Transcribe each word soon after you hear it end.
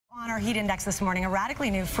heat index this morning, a radically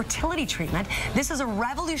new fertility treatment. This is a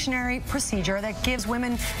revolutionary procedure that gives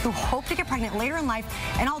women who hope to get pregnant later in life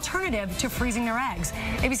an alternative to freezing their eggs.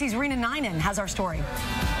 ABC's Rena Ninen has our story.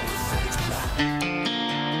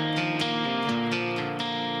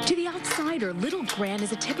 To the outsider, little Grant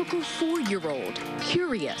is a typical 4-year-old,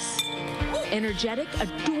 curious, energetic,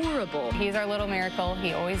 adorable. He's our little miracle.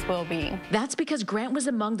 He always will be. That's because Grant was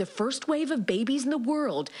among the first wave of babies in the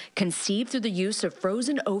world conceived through the use of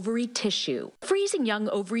frozen ovary tissue. Freezing young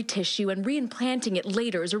ovary tissue and reimplanting it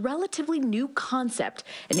later is a relatively new concept,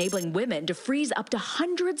 enabling women to freeze up to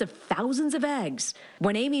hundreds of thousands of eggs.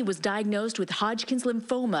 When Amy was diagnosed with Hodgkin's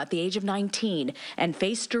lymphoma at the age of 19 and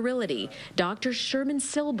faced sterility, Dr. Sherman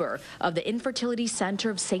Silber of the Infertility Center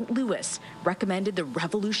of St. Louis recommended the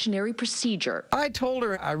revolutionary procedure. I told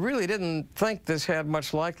her I really didn't think this had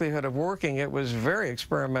much likelihood of working. It was very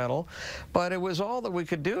experimental, but it was all that we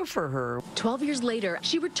could do for her. 12 years later,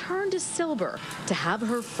 she returned to Silber to have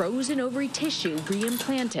her frozen ovary tissue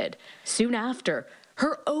reimplanted. Soon after,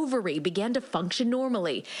 her ovary began to function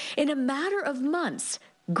normally. In a matter of months,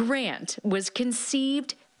 Grant was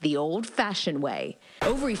conceived the old-fashioned way.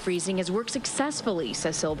 Ovary freezing has worked successfully,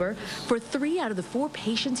 says Silber, for 3 out of the 4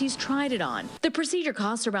 patients he's tried it on. The procedure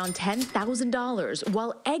costs around $10,000,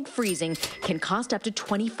 while egg freezing can cost up to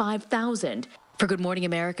 $25,000. For Good Morning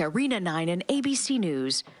America, Rena Ninen, ABC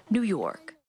News, New York.